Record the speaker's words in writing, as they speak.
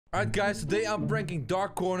Alright guys, today I'm pranking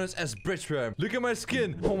Dark Corners as Bridge Worm. Look at my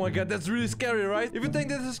skin. Oh my god, that's really scary, right? If you think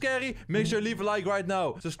this is scary, make sure to leave a like right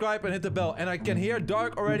now. Subscribe and hit the bell. And I can hear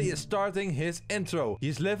Dark already is starting his intro.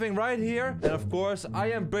 He's living right here. And of course,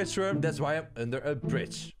 I am Bridge Worm. That's why I'm under a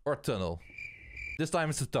bridge or tunnel. This time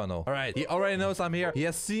it's a tunnel. Alright, he already knows I'm here. He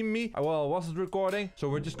has seen me. Well, I wasn't recording. So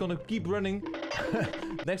we're just gonna keep running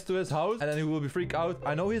next to his house. And then he will be freaked out.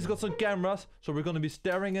 I know he's got some cameras. So we're gonna be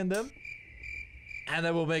staring in them. And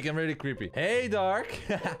that will make him really creepy. Hey, Dark.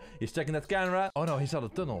 He's checking that camera. Oh no, he saw the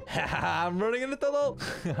tunnel. I'm running in the tunnel.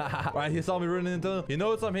 Alright, he saw me running in the tunnel. He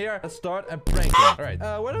knows I'm here. Let's start and prank him. Alright,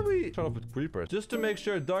 why don't we start off with creepers? Just to make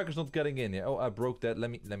sure Dark is not getting in here. Oh, I broke that.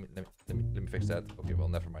 Let me fix that. Okay, well,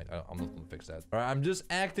 never mind. I'm not gonna fix that. Alright, I'm just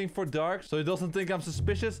acting for Dark so he doesn't think I'm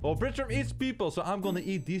suspicious. Well, Bridgeworm eats people, so I'm gonna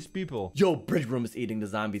eat these people. Yo, Bridgeworm is eating the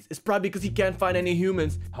zombies. It's probably because he can't find any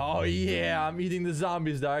humans. Oh yeah, I'm eating the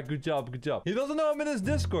zombies, Dark. Good job, good job. He doesn't know I'm in his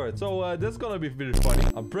Discord, so that's gonna be really funny.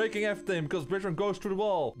 I'm breaking everything because Bridgeworm goes through the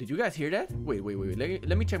wall. Did you guys hear that? Wait.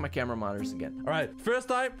 Let me check my camera monitors again. All right, first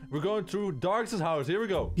time we're going through Dark's house. Here we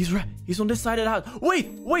go. He's right. He's on this side of the house.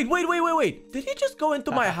 Wait. Did he just go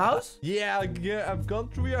into my house? Yeah, I've gone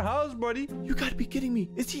through your house, buddy. You gotta be kidding me.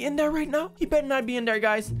 Is he in there right now? He better not be in there,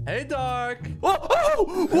 guys. Hey, Dark.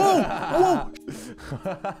 Whoa.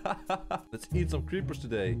 Let's eat some creepers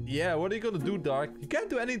today. Yeah, what are you gonna do, Dark? You can't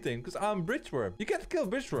do anything because I'm Bridgeworm. You can't kill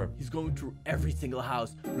Bridgeworm. He's going through every single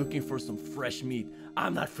house looking for some fresh meat.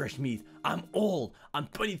 I'm not fresh meat. I'm old. I'm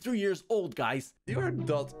 23 years old, guys. You're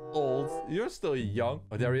not old. You're still young.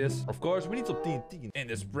 Oh, there he is. Of course, we need some TNT in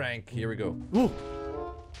this prank. Here we go.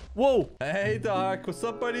 Whoa. Hey, Dark. What's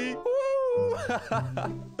up, buddy? Woo! Look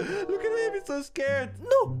at him. He's so scared.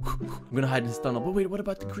 No. I'm gonna hide in this tunnel. But wait, what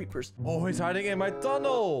about the creepers? Oh, he's hiding in my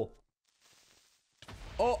tunnel.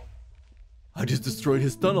 Oh. I just destroyed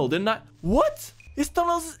his tunnel, didn't I? What? His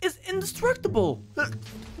tunnel is indestructible.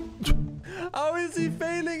 How is he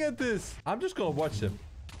failing at this? I'm just gonna watch him.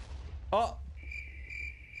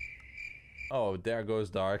 Oh, there goes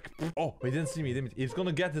Dark. Oh, he didn't see me. He's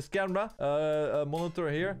gonna get his camera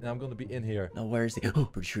monitor here, and I'm gonna be in here. Now, where is he? Oh,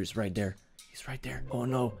 pretty sure he's right there. He's right there. Oh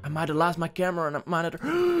no, I might have lost my camera and monitor.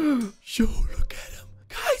 Yo, look at him,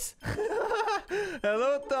 guys.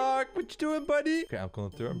 Hello, Dark. What you doing, buddy? Okay, I'm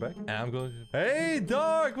gonna turn back. And I'm gonna... Hey,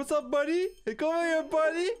 Dark. What's up, buddy? Hey, come here,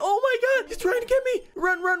 buddy. Oh, my God. He's trying to get me.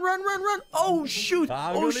 Run. Oh, shoot.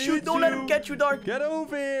 Don't let him get you, Dark. Get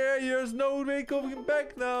over here. There's no way coming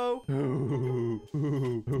back now.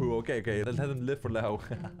 Okay. Let's let him live for now.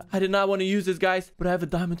 I did not want to use this, guys, but I have a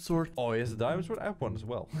diamond sword. Oh, he has a diamond sword? I have one as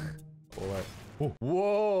well. All right. Oh,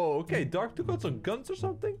 whoa. Okay, Dark took out some guns or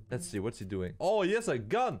something. Let's see. What's he doing? Oh, he has a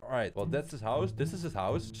gun. All right. Well, that's his house. This is his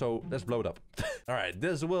house. So let's blow it up. All right.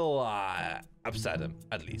 This will upset him,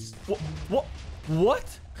 at least. What?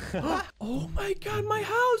 Oh, my God. My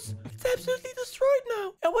house. It's absolutely destroyed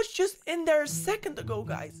now. I was just in there a second ago,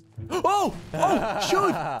 guys. Oh,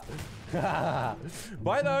 shoot.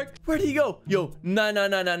 Bye, Dark. Where'd he go? Yo, nah.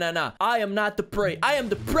 I am not the prey. I am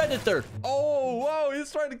the predator. Oh, wow.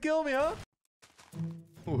 He's trying to kill me, huh?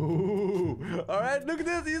 Ooh. All right, look at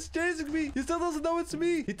this. He's chasing me. He still doesn't know it's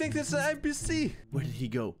me. He thinks it's an NPC. Where did he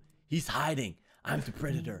go? He's hiding. I'm the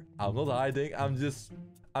predator. I'm not hiding. I'm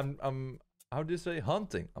how do you say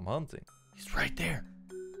hunting? I'm hunting. He's right there.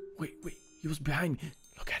 Wait. He was behind me.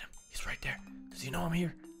 Look at him. He's right there. Does he know I'm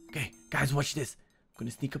here? Okay, guys, watch this. I'm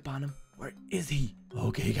gonna sneak up on him. Where is he?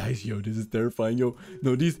 Okay, guys, yo, this is terrifying, yo.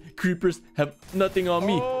 No, these creepers have nothing on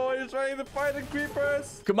me. Oh, you're trying to fight the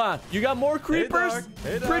creepers. Come on, you got more creepers?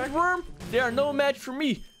 Hey, Dark. Bridgeworm? They are no match for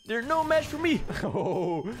me. They're no match for me.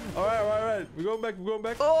 Oh, all right. We're going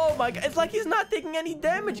back. Oh my God, it's like he's not taking any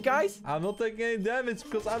damage, guys. I'm not taking any damage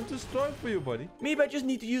because I'm too strong for you, buddy. Maybe I just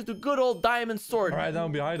need to use the good old diamond sword. All right, now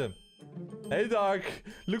I'm behind him. Hey, Dark.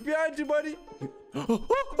 Look behind you, buddy.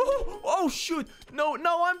 Oh, shoot. No,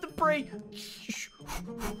 I'm the prey.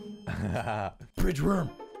 Bridgeworm,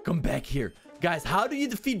 come back here. Guys, how do you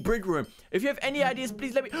defeat Bridgeworm? If you have any ideas,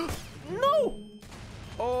 please let me... No!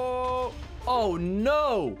 Oh,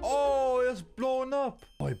 no. Oh, it's blown up.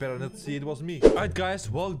 Oh, you better not see it was me. All right, guys.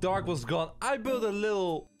 While Dark was gone, I built a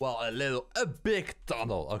big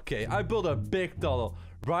tunnel. Okay, I built a big tunnel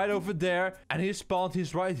right over there. And he spawned.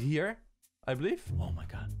 He's right here, I believe. Oh, my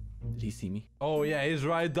God. Did he see me? Oh, yeah. He's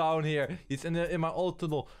right down here. He's in my old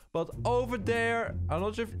tunnel. But over there, I'm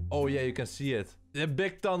not sure if... Oh, yeah, you can see it. The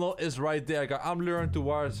big tunnel is right there. I'm luring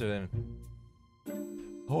towards him.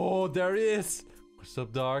 Oh, there he is. What's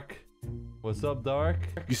up, Dark? What's up, Dark?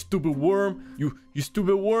 You stupid worm. You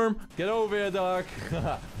stupid worm. Get over here, Dark.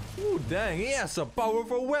 Ooh, dang. He has some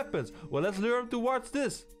powerful weapons. Well, let's lure him towards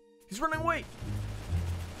this. He's running away.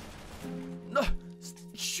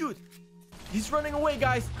 shoot. He's running away,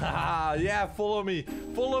 guys. Haha, yeah, follow me.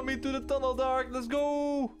 Follow me to the tunnel, Dark. Let's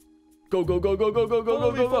go. Go, go, go, go, go, go, go,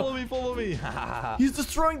 go, go, go. Follow me, follow me. He's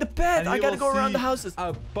destroying the pet. I gotta go around the houses.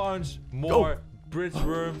 A bunch more bridge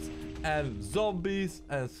worms and zombies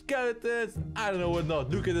and skeletons. I don't know what not.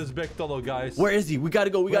 Look at this big tunnel, guys. Where is he? We gotta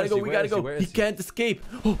go. We gotta go. We gotta go. He can't escape.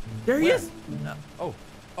 Oh, there he is. Oh,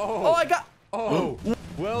 I got. Oh,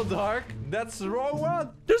 well, Dark, that's the wrong one.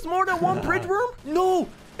 There's more than one bridge worm? No,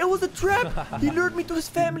 it was a trap. He lured me to his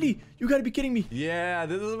family. You gotta be kidding me. Yeah,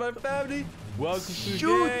 this is my family. Welcome to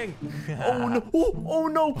the gang. Oh no. Oh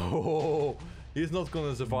no. Oh, he's not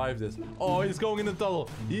gonna survive this. Oh, he's going in the tunnel.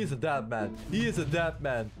 He is a dead man. He is a dead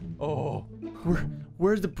man. Oh.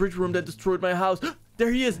 Where's the bridge worm that destroyed my house?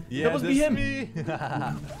 There he is. Yeah, that must be him. Me.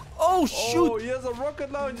 Oh, shoot. Oh, he has a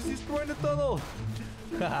rocket launcher. He's destroying the tunnel.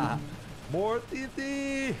 More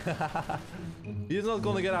TT. He's not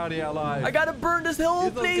gonna get out of here alive. I gotta burn this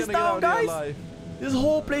whole place down, guys. This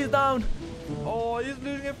whole place down. Oh, he's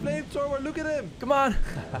losing a flamethrower. Look at him. Come on.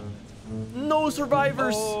 No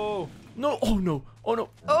survivors. Oh. No. Oh, no. Oh, no.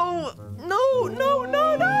 Oh, no. No,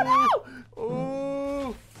 no, no, no.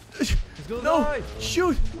 Oh. He's gonna die.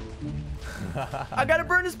 Shoot. I gotta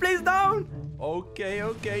burn this place down. Okay,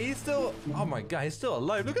 okay. He's still... Oh, my God. He's still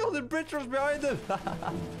alive. Look at all the bridge worms behind him.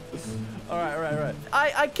 All right, all right, all right.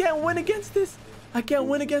 I can't win against this. I can't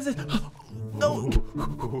win against this. No.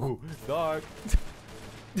 Dark.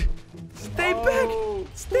 Stay back.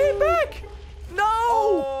 Stay back. No.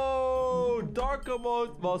 Oh, Darko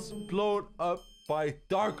mode was blown up by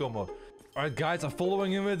Darko mode. All right, guys. I'm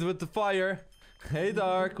following him with the fire. Hey,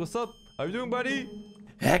 Dark. What's up? How you doing, buddy?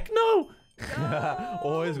 Heck no.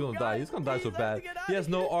 Oh, he's gonna die. He's gonna die so bad. He has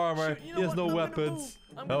no armor. He has no weapons.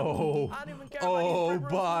 Oh, oh,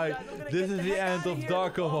 bye. This is the end of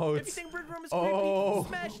Darko mode. Oh,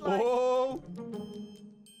 oh.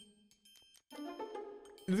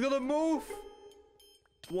 He's gonna move.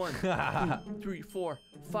 1, 2, 3, 4,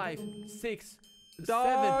 5, 6,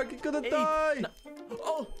 Dark, 7, he's gonna 8, die.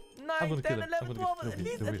 Oh, 9, 10, 11, 12,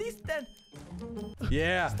 at least 10.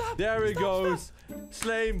 Yeah, there he goes.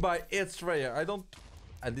 Slain by its Freya.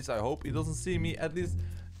 At least I hope he doesn't see me. At least,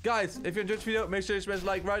 guys, if you enjoyed the video, make sure you smash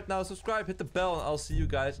like right now, subscribe, hit the bell, and I'll see you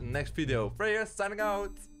guys in the next video. Freya signing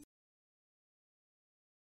out.